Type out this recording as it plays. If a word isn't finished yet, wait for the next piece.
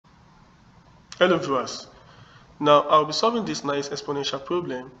Hello viewers, now I'll be solving this nice exponential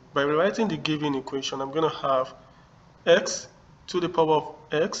problem by rewriting the given equation. I'm going to have x to the power of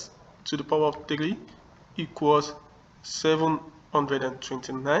x to the power of 3 equals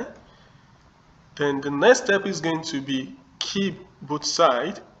 729. Then the next step is going to be keep both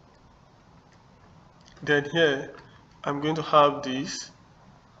sides. Then here I'm going to have this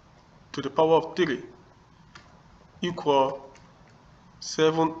to the power of 3 equal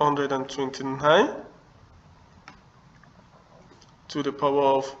 729 to the power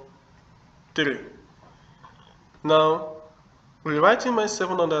of 3. Now, rewriting my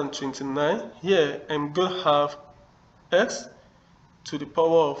 729, here I'm going to have x to the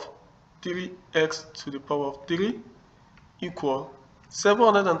power of 3x to the power of 3 equal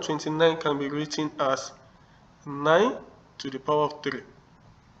 729 can be written as 9 to the power of 3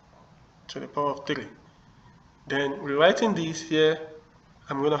 to the power of 3. Then rewriting this here,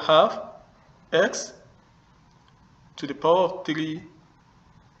 I'm going to have x to the power of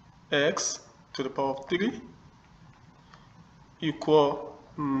 3x to the power of 3 equal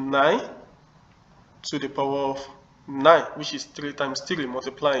 9 to the power of 9, which is 3 times 3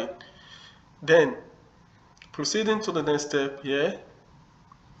 multiplying. Then proceeding to the next step here,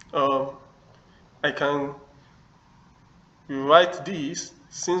 I can rewrite this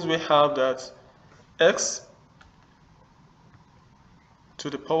since we have that x to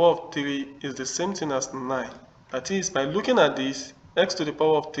the power of 3 is the same thing as 9. That is, by looking at this, x to the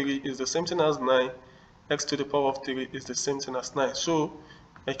power of 3 is the same thing as 9, x to the power of 3 is the same thing as 9. So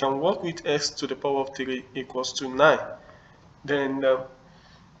I can work with x to the power of 3 equals to 9. Then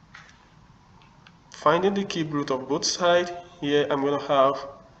finding the cube root of both sides, here I'm going to have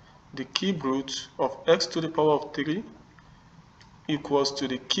the cube root of x to the power of 3 equals to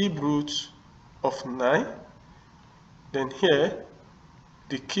the cube root of 9. Then here,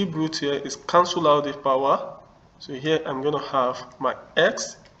 the cube root here is cancel out the power. So here I'm going to have my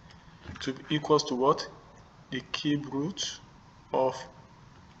x to be equals to what? The cube root of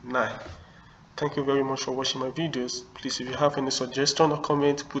 9. Thank you very much for watching my videos. Please, if you have any suggestion or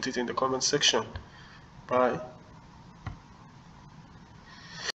comment, put it in the comment section. Bye.